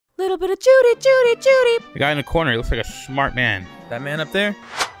Little bit of Judy, Judy, Judy. The guy in the corner, he looks like a smart man. That man up there?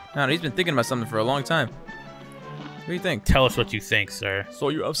 No, he's been thinking about something for a long time. What do you think? Tell us what you think, sir. So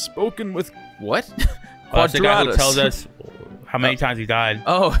you have spoken with what? That's the guy who tells us how many times he died.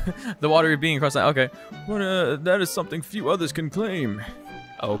 Oh, the watery being across the... Okay. Well, that is something few others can claim.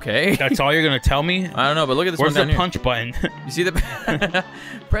 Okay. That's all you're gonna tell me? I don't know, but look at this Where's one down the here. punch button? You see the...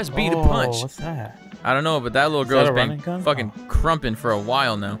 Press B to punch. What's that? I don't know, but that little girl's been fucking crumping for a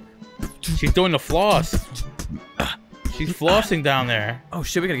while now. She's doing the floss. She's flossing down there. Oh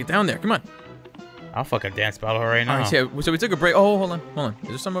shit, we gotta get down there. Come on. I'll fucking dance battle her right now. Alright, so we took a break. Oh, hold on. Is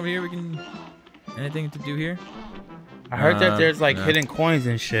there something over here we can... Anything to do here? I heard that there's like hidden coins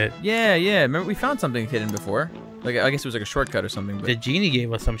and shit. Yeah. Remember we found something hidden before? Like I guess it was like a shortcut or something. But... The genie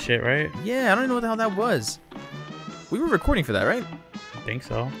gave us some shit, right? Yeah, I don't even know what the hell that was. We were recording for that, right? I think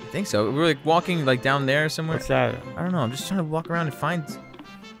so. I think so. We were like walking like down there somewhere. What's that? I don't know. I'm just trying to walk around and find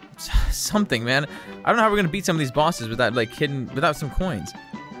something, man. I don't know how we're gonna beat some of these bosses without like without some coins.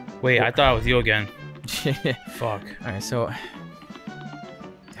 Wait, I thought it was you again. Fuck. All right, so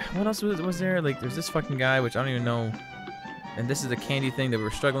what else was there? Like, there's this fucking guy, which I don't even know. And this is the candy thing that we were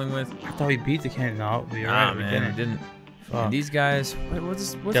struggling with. I thought we beat the candy. No, we didn't. Fuck. And these guys,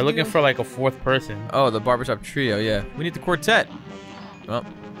 what's they're looking for like a fourth person. Oh, the barbershop trio. Yeah, we need the quartet. Well,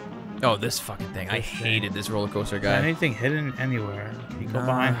 oh, this fucking thing. I hated this roller coaster guy. Is anything hidden anywhere? Can you go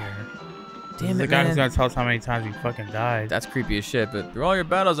behind here? Damn it, the guy man. who's gonna tell us how many times he fucking died. That's creepy as shit. But through all your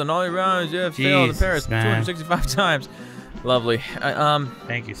battles and all your rounds, you have failed the Paris 265 times. Lovely.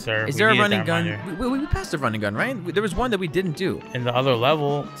 Thank you, sir. Is there a running gun? We passed the running gun, right? There was one that we didn't do. In the other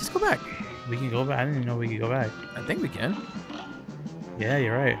level. Just go back. We can go back. I didn't even know we could go back. I think we can. Yeah,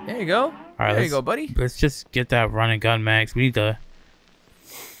 you're right. There you go. All right, there you go, buddy. Let's just get that running gun, Max. We need to.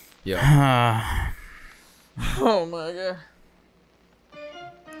 Yeah. Oh my god.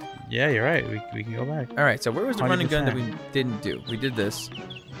 Yeah, you're right. We can go back. All right. So where was the running gun that 100%. we didn't do? We did this.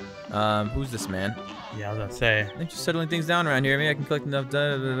 Who's this man? Yeah, I was gonna say. I'm just settling things down around here. Maybe I can collect enough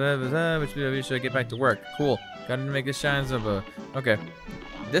which we should get back to work. Cool. Gotta make this shine of a... Okay.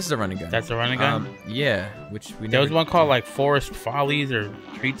 This is a running gun. That's a running gun? Yeah. Which we There was one called like Forest Follies or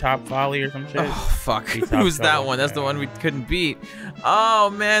Treetop Folly or some shit. Oh, fuck. Treetop Who's that Trouble. one? That's the one we couldn't beat. Oh,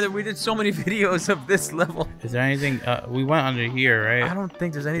 man. We did so many videos of this level. Is there anything? We went under here, right? I don't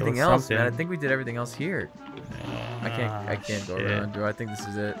think there's anything else, man. I think we did everything else here. I can't go around. Do I think this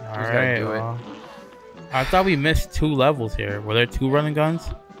is it? All Who's right. gotta do Well, I thought we missed 2 levels here. Were there 2 running guns?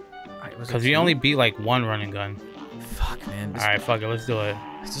 Because we only beat like 1 running gun. Fuck, man. All right, fuck it. Let's do it.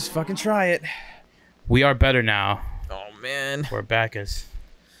 Let's just fucking try it. We are better now. Oh, man. We're back as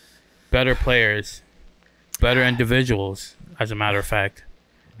better players, better individuals, as a matter of fact.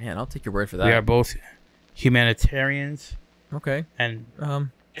 Man, I'll take your word for that. We are both humanitarians. Okay. And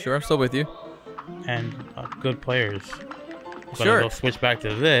sure, I'm still with you. And good players. Sure. We'll switch back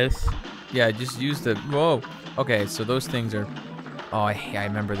to this. Yeah, just use the... Whoa. Okay, so those things are... Oh, I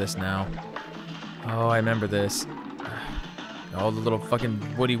remember this now. Oh, I remember this. All the little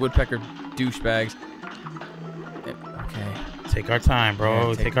fucking Woody Woodpecker douchebags. Okay. Take our time, bro.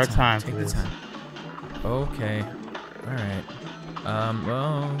 Yeah, take our time. Take the time. Okay. All right.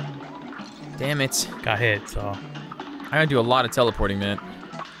 Well... Damn it. Got hit, so... I gotta do a lot of teleporting, man.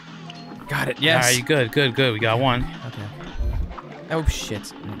 Got it. Yes. Alright, you good. We got one. Okay. Oh,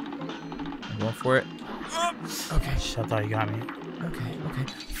 shit. I'm going for it. Okay. I thought you got me. Okay.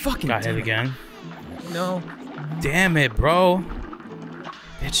 Fucking got hit again. No. Damn it, bro.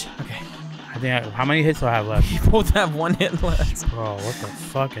 Bitch. Okay. I think how many hits do I have left? You both have 1 hit left. Bro, what the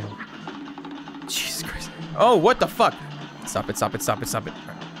fucking... Jesus Christ. Oh, what the fuck? Stop it.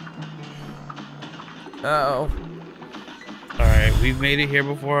 Uh-oh. Alright, we've made it here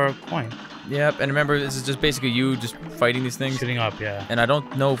before a point. Yep, and remember, this is just basically you just fighting these things. Shooting up, yeah. And I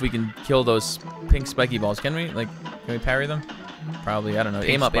don't know if we can kill those pink spiky balls. Can we? Like, can we parry them? Probably. I don't know.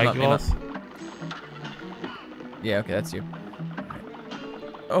 Aim up. Yeah, okay, that's you.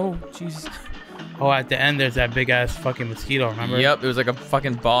 Oh, Jesus. Oh, at the end, there's that big-ass fucking mosquito, remember? Yep, it was like a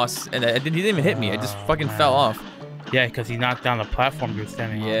fucking boss. And he didn't even hit me. It just fucking fell off. Yeah, because he knocked down the platform you were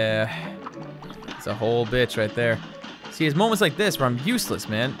standing on. Yeah. It's a whole bitch right there. See, it's moments like this where I'm useless,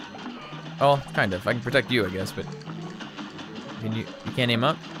 man. Oh, kind of. I can protect you, I guess, but... You can't aim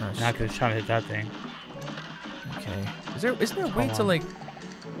up? Oh, Not because it's trying to hit that thing. Okay. Isn't there a way to, like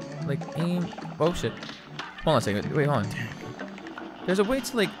aim... Oh, shit. Hold on a second. Wait, hold on. There's a way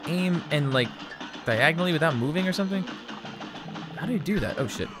to, like, aim and, like, diagonally without moving or something? How do you do that? Oh,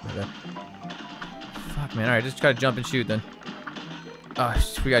 shit. Okay. Fuck, man. Alright, just gotta jump and shoot, then.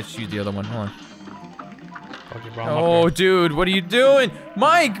 We gotta shoot the other one. Hold on. Fuck it, bro. I'm Oh, up dude, what are you doing?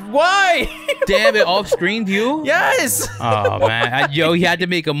 Mike, why? there. Damn it, off-screened you? Yes! Oh, man. Yo, he had to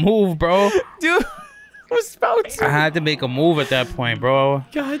make a move, bro. Dude, I was about to. I had to make a move at that point, bro.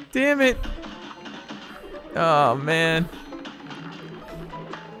 God damn it. Oh, man.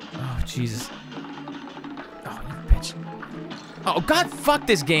 Oh, Jesus. Oh, you bitch. Oh, God, fuck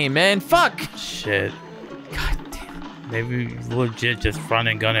this game, man. Fuck. Shit. God damn it. Maybe legit just front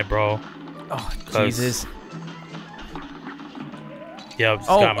and gun it, bro. Oh, Jesus. Yeah, just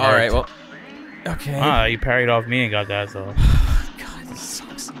Oh, got all right, well. Okay. Ah, you parried off me and got that, so. God, this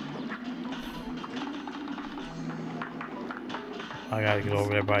sucks. I gotta get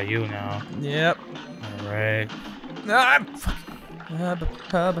over there by you now. Yep. Alright. Ah, fuck.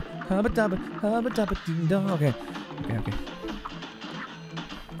 Okay. Okay.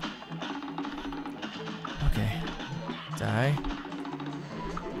 Okay. Die.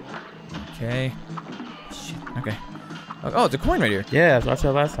 Okay. Shit. Okay. Oh, it's a coin right here. Yeah, that's what I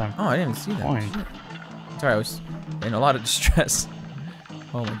said last time. Oh, I didn't see that. Coin. Shit. Sorry, I was in a lot of distress.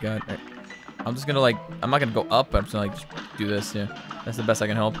 Oh my god. Right. I'm just gonna like, I'm not gonna go up, but I'm just gonna like just do this. Yeah, that's the best I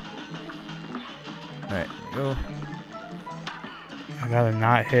can help. All right, go. I gotta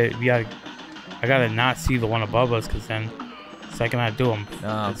not hit. I gotta not see the one above us, cause then the second I do them,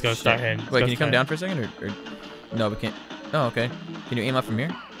 it's gonna start hitting. Wait, can you come down for a second, or no? We can't. Oh, okay. Can you aim up from here?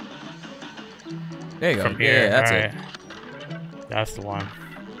 There you go. From here, yeah, that's right. it. That's the one.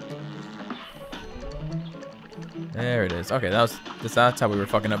 There it is. Okay, that's how we were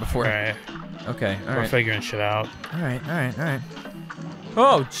fucking up before. Alright. Okay, all We're right. figuring shit out. All right.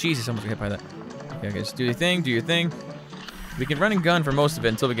 Oh, Jesus, almost got hit by that. Okay, just do your thing, do your thing. We can run and gun for most of it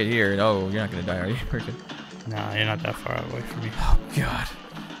until we get here. Oh, you're not gonna die, are you? We're good. Nah, you're not that far away from me. Oh, God.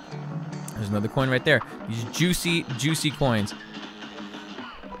 There's another coin right there. These juicy, juicy coins.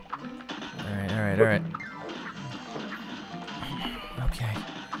 All right.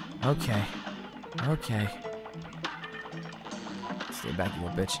 Okay. Stay back, you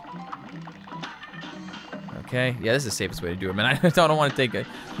little bitch. Okay. Yeah, this is the safest way to do it, man. I don't want to take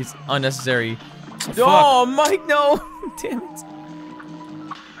these unnecessary... Oh, Mike, no! Damn it.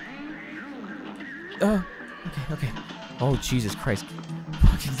 Oh, okay. Oh, Jesus Christ.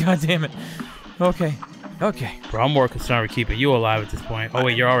 Fucking goddamn it. Okay. Bro, I'm more concerned with keeping you alive at this point. Oh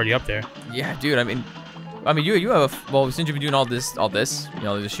wait, you're already up there. Yeah, dude. I mean, you have a well, since you've been doing all this, you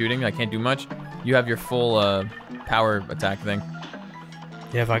know, the shooting. I can't do much. You have your full power attack thing.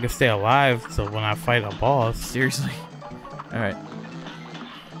 Yeah, if I could stay alive, so when I fight a boss. Seriously. All right.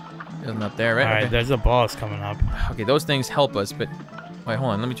 There's nothing up there, right? All right, okay. there's a boss coming up. Okay, those things help us, but wait,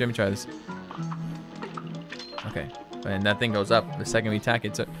 hold on. Let me try this. Okay, and that thing goes up the second we attack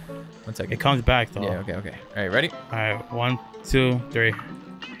it. So, 1 second. It comes back though. Yeah. Okay. All right, ready? All right, 1, 2, 3.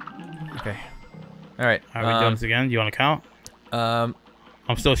 Okay. All right. Are we doing this again? You want to count? I'm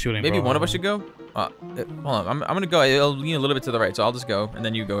still shooting. Maybe bro. one of us should go. Hold on. I'm gonna go. It'll lean a little bit to the right, so I'll just go, and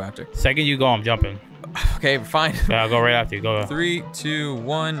then you go after. Second you go, I'm jumping. Okay, fine. Yeah, I'll go right after you. Go. 3, 2,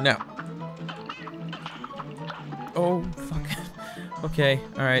 1, now. Oh, fuck. Okay,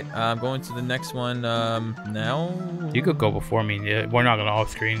 all right. I'm going to the next one now. You could go before me. Yeah, we're not gonna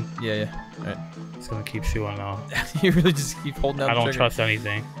off screen. Yeah. All right. It's gonna keep shooting though. You really just keep holding down I the don't trigger. trust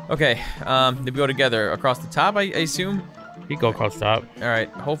anything. Okay, did we go together across the top, I assume? You go across the top. All right,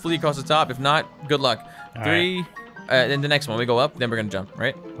 hopefully across the top. If not, good luck. All 3, then the next one, we go up, then we're gonna jump,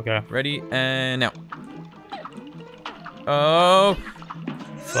 right? Okay. Ready, and now. Oh.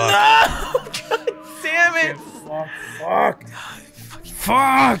 Fuck. No! God damn it! Fuck.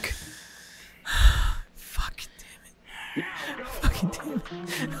 Fuck. Fuck damn it. Fucking damn it.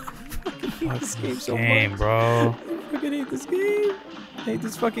 I hate this game so much. Bro. I fucking hate this game. I hate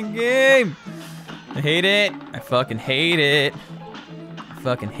this fucking game. I hate it. I fucking hate it. I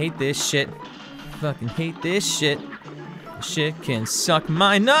fucking hate this shit. I fucking hate this shit. This shit can suck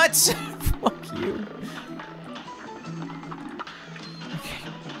my nuts. Fuck you. Okay.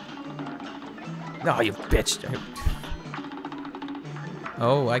 No, you bitch.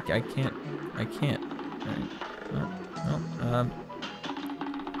 Oh, I can't. I can't. All right. No.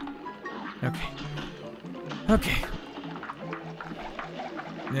 Okay. Okay.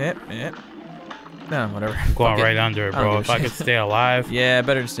 Yep. No, whatever. I'm going Fuck right under it, bro. If I could stay alive. Yeah,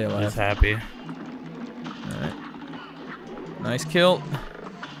 better to stay I'm alive. just happy. Alright. Nice kill.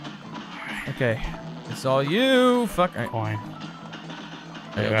 Okay. It's all you. Fuck. Alright. Coin.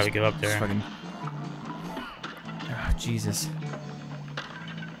 Alright, I gotta get up there. Fucking... Oh, Jesus.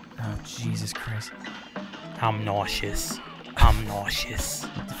 Oh, Jesus Christ. I'm nauseous.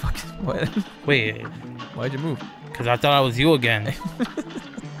 What the fuck? What? Wait, Why'd you move? because I thought I was you again.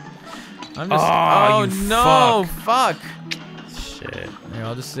 I'm just. Oh, no! Fuck! Shit. Here,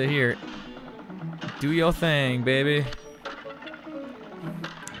 I'll just sit here. Do your thing, baby.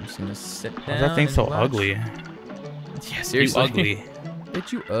 I'm just gonna sit down. Why is that thing so watch. ugly? Yeah, seriously. You ugly.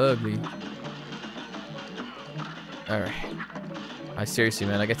 Bitch, you ugly. Alright. Seriously,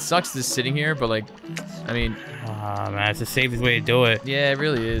 man. Like, it sucks just sitting here, but, like, I mean. Man, it's the safest way to do it. Yeah, it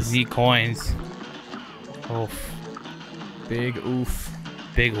really is. Z coins. Oof. Big oof.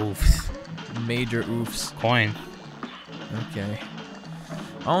 Big oofs. Major oofs. Coin. Okay.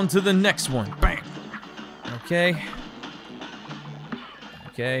 On to the next one. Bang. Okay.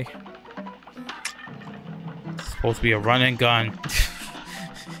 Okay. It's supposed to be a run and gun.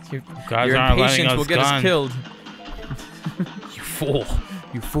 Your impatience will get us killed. You fool.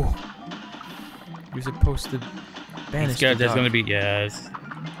 You fool. You're supposed to banish the There's dog. gonna be yes.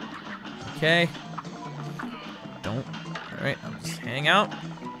 Okay. Don't. Alright, I'll just hang out.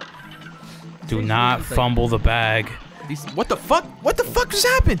 Do not fumble the bag. What the fuck? What the fuck just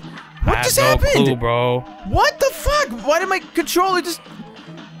happened? What just happened? No clue, bro. What the fuck? Why did my controller just...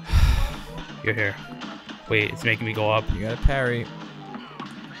 You're here. Wait, it's making me go up. You gotta parry.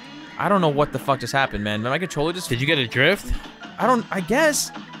 I don't know what the fuck just happened, man. My controller just... Did you get a drift? I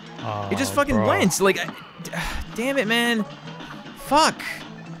guess. Oh, It just fucking bro. went. Like, damn it, man. Fuck.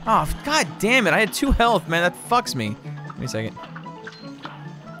 Oh, god damn it. I had 2 health, man. That fucks me. Give me a second.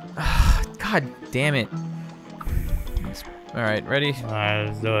 God damn it. Alright, ready? Alright,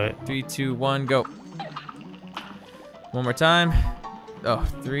 let's do it. 3, 2, 1, go. One more time. Oh,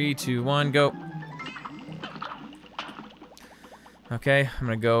 3, 2, 1, go. Okay, I'm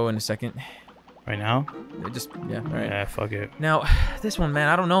gonna go in a second. Right now? Yeah, alright. Yeah, fuck it. Now, this one, man,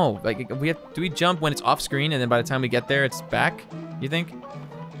 I don't know. Like, do we jump when it's off screen, and then by the time we get there, it's back? You think? All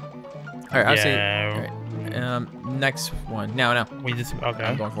right, I'll say. All right. Next one. Now. We just okay.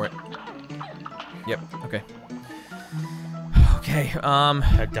 I'm going for it. Yep. Okay. Okay.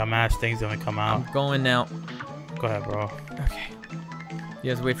 That dumbass thing's gonna come out. I'm going now. Go ahead, bro. Okay.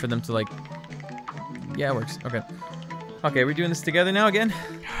 You have to wait for them to like. Yeah, it works. Okay. Okay, we're doing this together now again.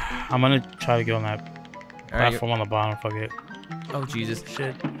 I'm gonna try to get on that platform on the bottom. Fuck it. Oh Jesus!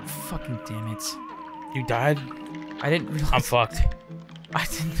 Shit! Fucking damn it! You died? I didn't realize. I'm fucked. I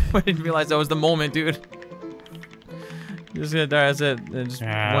didn't realize that was the moment, dude. You're just gonna die. That's it. And just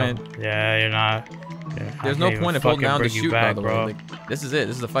win. Yeah, you're not. Yeah, There's no point of holding down to shoot, by the way. Like, this is it.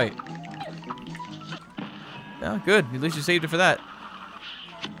 This is the fight. Oh, good. At least you saved it for that.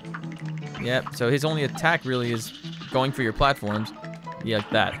 Yep. So his only attack really is going for your platforms. Yeah, like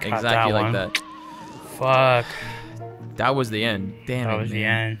that. Exactly like that. Fuck. That was the end. Damn it. That was the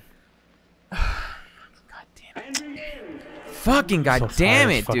end. God damn it. Fucking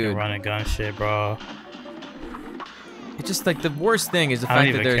goddamn it, dude. Run and gun shit, bro. It's just like the worst thing is the I don't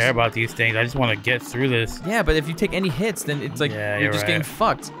fact that even there's. care about these things. I just want to get through this. Yeah, but if you take any hits, then it's like you're just getting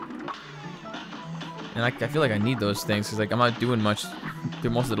fucked. And I feel like I need those things because like I'm not doing much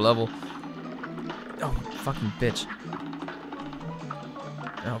through most of the level. Oh, fucking bitch.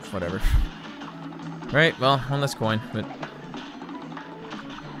 Oh, whatever. Right, well, one less coin, but.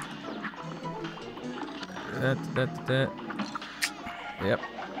 Yep.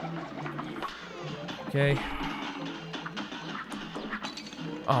 Okay.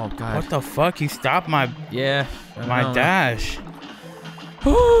 Oh god. What the fuck? He stopped my my dash.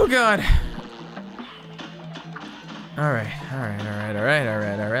 Oh god. All right.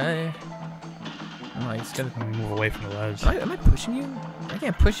 Oh, I just gotta move away from the ledge. Am I pushing you? I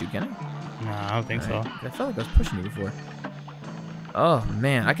can't push you, can I? No, I don't think so. I felt like I was pushing you before. Oh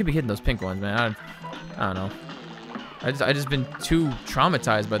man, I could be hitting those pink ones, man. I don't know. I just been too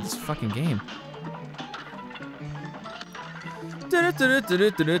traumatized by this fucking game. Alright,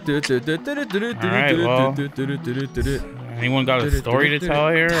 well, anyone got a story to tell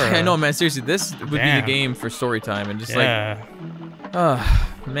here? I know, man. Seriously, this would be the game for story time and just like,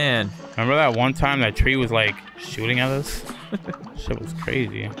 oh man. Remember that one time that tree was like shooting at us? Shit was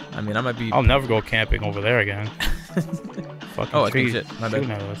crazy. I mean, I might be. I'll never go camping over there again. Fucking trees shit. My shooting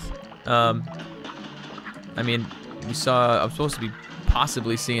bad. at us. I mean, we saw. I'm supposed to be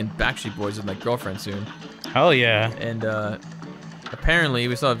possibly seeing Backstreet Boys with my girlfriend soon. Hell yeah. And apparently,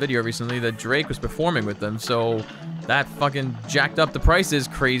 we saw a video recently that Drake was performing with them, so that fucking jacked up the prices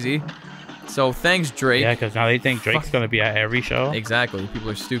crazy. So thanks, Drake. Yeah, because now they think Drake's gonna be at every show. Exactly. People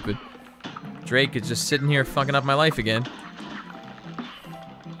are stupid. Drake is just sitting here fucking up my life again.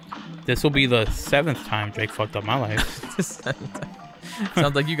 This will be the 7th time Drake fucked up my life.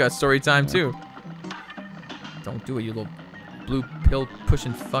 Sounds like you got story time too. Don't do it, you little blue pill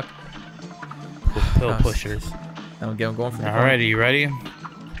pushing fuck. Pill pushers. I don't get him going for the Alrighty, you ready?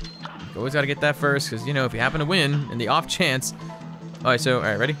 always gotta get that first, because you know if you happen to win in the off chance. All right, so all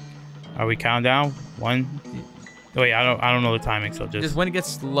right, ready? Are we counting down? 1. Wait, I don't know the timing, so just when it gets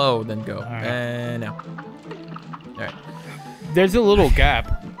slow, then go. right. And now. All right. There's a little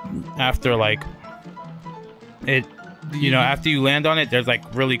gap after like it. You know, after you land on it, there's like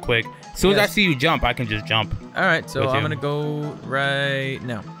really quick. As soon as I see you jump, I can just jump. All right, so I'm gonna go right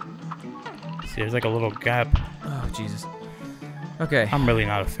now. See, there's like a little gap. Oh Jesus. Okay. I'm really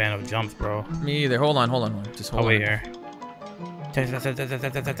not a fan of jumps, bro. Me either. Hold on. Just hold on. Wait here.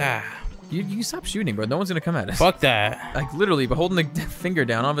 You can stop shooting, bro. No one's gonna come at us. Fuck that. Like literally, but holding the finger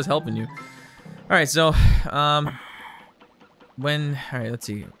down, all of us helping you. All right, so all right, let's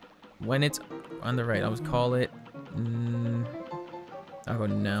see. When it's on the right, I would call it. I'll go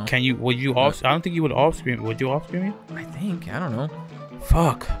now. Can you? Would you off? I don't think you would off screen. Would you off screen me? I think. I don't know.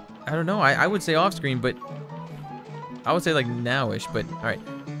 Fuck. I don't know. I would say off screen, but I would say like nowish. But all right.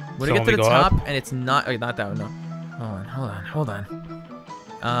 When I get to the top and it's not. Oh, not that one. No. Hold on.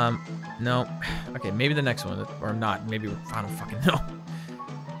 No. Okay, maybe the next one or not. Maybe I don't fucking know.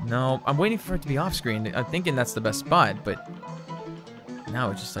 No, I'm waiting for it to be off screen. I'm thinking that's the best spot, but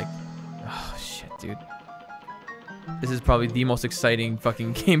now it's just like, oh shit, dude. This is probably the most exciting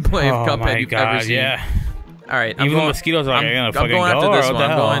fucking gameplay of Cuphead you've ever seen. Yeah. All right, even the mosquitoes are like, I'm going after this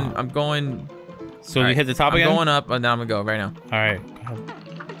one. I'm going. So you hit the top again? I'm going up, and now I'm gonna go right now. All right.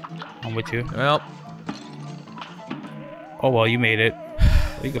 I'm with you. Well. Oh well, you made it.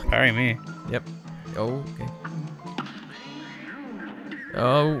 You could parry me. Yep. Oh, okay.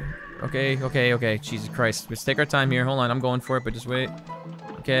 Oh, okay. Jesus Christ. Let's take our time here. Hold on, I'm going for it, but just wait.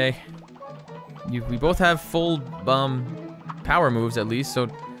 Okay. We both have full power moves at least, so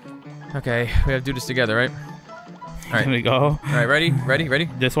okay, we have to do this together, right? All right. Here we go. All right, ready?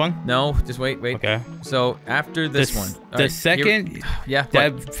 This one? No, just wait. Okay. So after this one. The second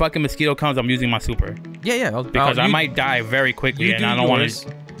that fucking mosquito comes, I'm using my super. Yeah. Because I might die very quickly, and I don't want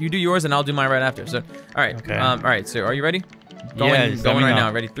to. You do yours, and I'll do mine right after. So, all right. Okay. All right. So, are you ready? Going right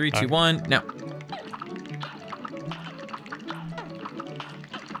now. Ready? 3, 2, 1, now.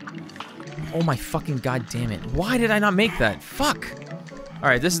 Oh my fucking goddamn it! Why did I not make that? Fuck! All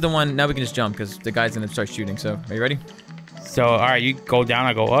right, this is the one. Now we can just jump because the guy's gonna start shooting. So, are you ready? So, all right, you go down,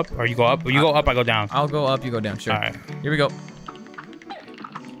 I go up, or you go up, or you go up, I go down. I'll go up, you go down. Sure. All right. Here we go.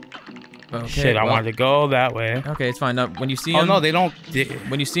 Okay, shit, I wanted to go that way. Okay, it's fine. Now, when you see him... Oh, no, they don't...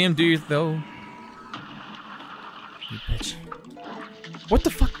 When you see him, do your... though. You bitch. What the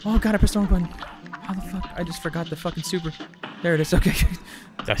fuck? Oh, God, I pressed the wrong button. How the fuck? I just forgot the fucking super. There it is. Okay.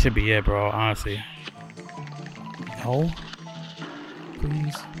 That should be it, bro, honestly. No?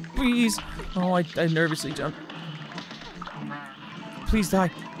 Please. Oh, I nervously jumped. Please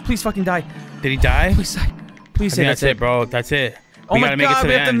die. Please fucking die. Did he die? Please die. Please say that's it, bro. That's it. Oh my God,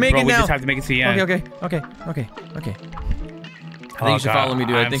 we have to make it now. We just have to make it to the end. Okay. I think you should follow me,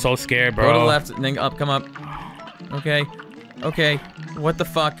 dude. I'm so scared, bro. Go to the left and then up. Come up. Okay. What the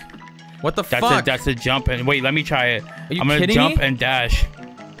fuck? That's a jump. And wait, let me try it. Are you I'm gonna jump and dash.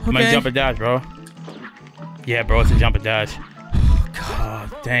 I'm gonna jump and dash, bro. Yeah, bro, it's a jump and dash. Oh,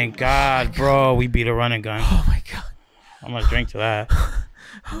 God. Oh, thank God, bro. We beat a running gun. Oh my God. I'm gonna drink to that.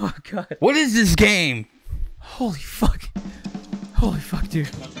 Oh God. What is this game? Holy fuck, dude.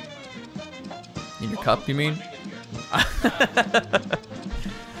 In your cup, you mean?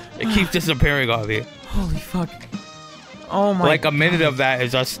 It keeps disappearing off here. Holy fuck. Oh my. Like a minute of that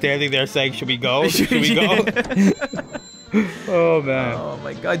is us standing there saying, "Should we go? Should we go?" Oh man. Oh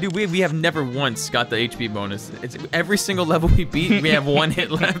my God, dude. We have never once got the HP bonus. It's every single level we beat, we have 1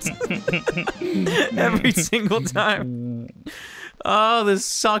 hit left. Every single time. Oh, this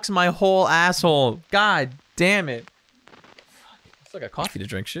sucks my whole asshole. God damn it. It's like a coffee to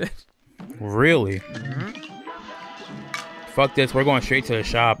drink, shit. Really? Fuck this, we're going straight to the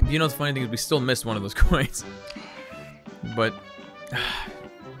shop. You know the funny thing is we still missed one of those coins. But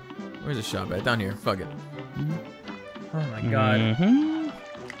where's the shop at? Down here. Fuck it. Oh my God.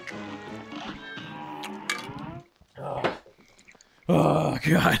 Oh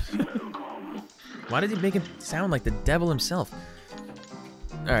God. Why did he make him sound like the devil himself?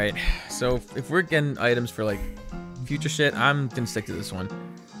 Alright, so if we're getting items for like future shit, I'm gonna stick to this one.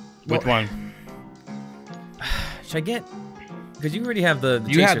 Which one? Should I get? Because you already have the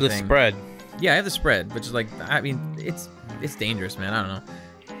you have the thing. Spread. Yeah, I have the spread, which is like, I mean, it's dangerous, man. I don't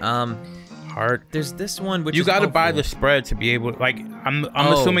know. Hard. There's this one which you is gotta helpful. buy the spread to be able. Like, I'm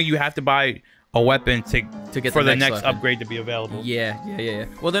assuming you have to buy a weapon to get for the next upgrade to be available. Yeah.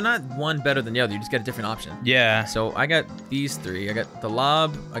 Well, they're not one better than the other. You just get a different option. Yeah. So I got these 3. I got the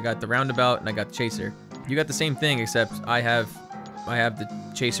lob, I got the roundabout, and I got the chaser. You got the same thing, except I have I have the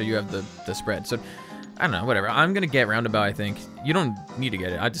chaser, you have the spread. So, I don't know, whatever. I'm going to get roundabout, I think. You don't need to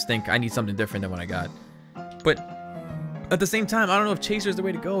get it. I just think I need something different than what I got. But at the same time, I don't know if chaser is the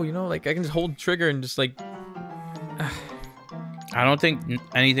way to go, you know? Like, I can just hold trigger and just, like... I don't think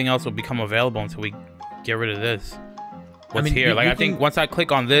anything else will become available until we get rid of this. What's here? Like, I think once I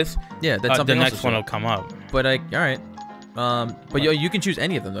click on this, yeah, that's something the else next one will come up. But, all right. But you can choose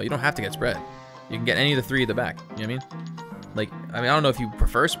any of them, though. You don't have to get spread. You can get any of the 3 at the back. You know what I mean? Like, I don't know if you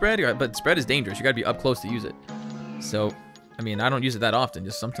prefer spread, but spread is dangerous. You gotta be up close to use it. So, I mean, I don't use it that often,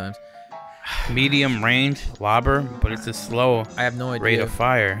 just sometimes. Medium range, lobber, but it's a slow I have no idea. rate of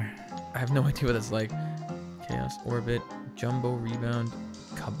fire. I have no idea what it's like. Chaos Orbit, Jumbo Rebound,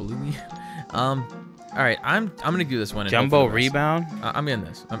 Kablooey. Alright, I'm gonna do this one. Jumbo Rebound? I'm getting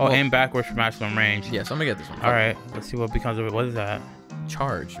this. Aim backwards for maximum range. Yeah, so I'm gonna get this one. Alright, let's see what becomes of it. What is that?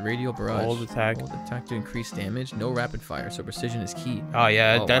 Charge, radial barrage. Hold attack. Hold attack to increase damage. No rapid fire, so precision is key. Oh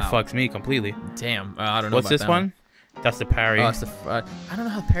yeah, that fucks me completely. Damn, I don't know. What's this one? That's the parry. I don't know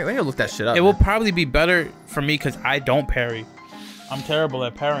how to parry. I gotta look that shit up. It will probably be better for me because I don't parry. I'm terrible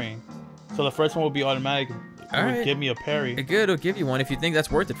at parrying. So the first one will be automatic. It will give me a parry. Good, it'll give you one. If you think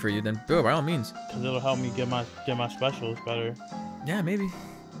that's worth it for you, then go by all means. Because it'll help me get my specials better. Yeah, maybe.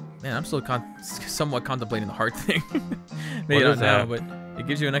 Man, I'm still somewhat contemplating the heart thing. Maybe not now, but it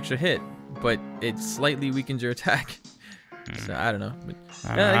gives you an extra hit, but it slightly weakens your attack. So I don't know. But,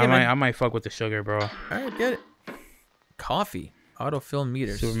 I might fuck with the sugar, bro. All right, get it. Coffee. Autofill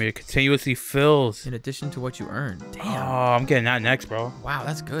meters. Super meter continuously fills. In addition to what you earn. Damn. Oh, I'm getting that next, bro. Wow,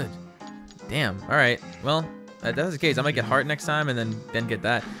 that's good. Damn. All right. Well, if that's the case, I might get heart next time and then get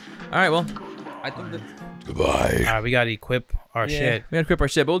that. All right. Well, I think that. Goodbye. All right, we gotta equip our shit. We gotta equip our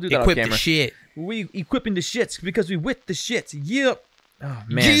shit, but we'll do that off camera. Equip the shit. We equipping the shits because we with the shits. Yep. Oh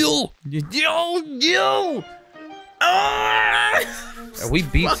man. Yo. We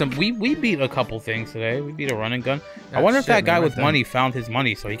beat we beat a couple things today. We beat a running gun. I wonder if that guy with money found his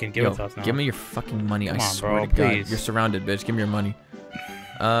money so he can give it to us now. Give me your fucking money. Come I on, swear bro, to God. please. You're surrounded, bitch. Give me your money.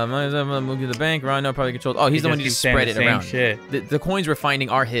 I'm gonna move to the bank. Rhino probably controls. Oh, he's the one who just spread it around. Shit. The coins we're finding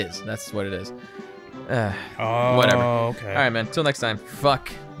are his. That's what it is. Oh, whatever. Okay. All right, man. Till next time.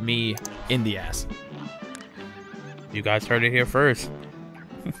 Fuck me in the ass. You guys heard it here first.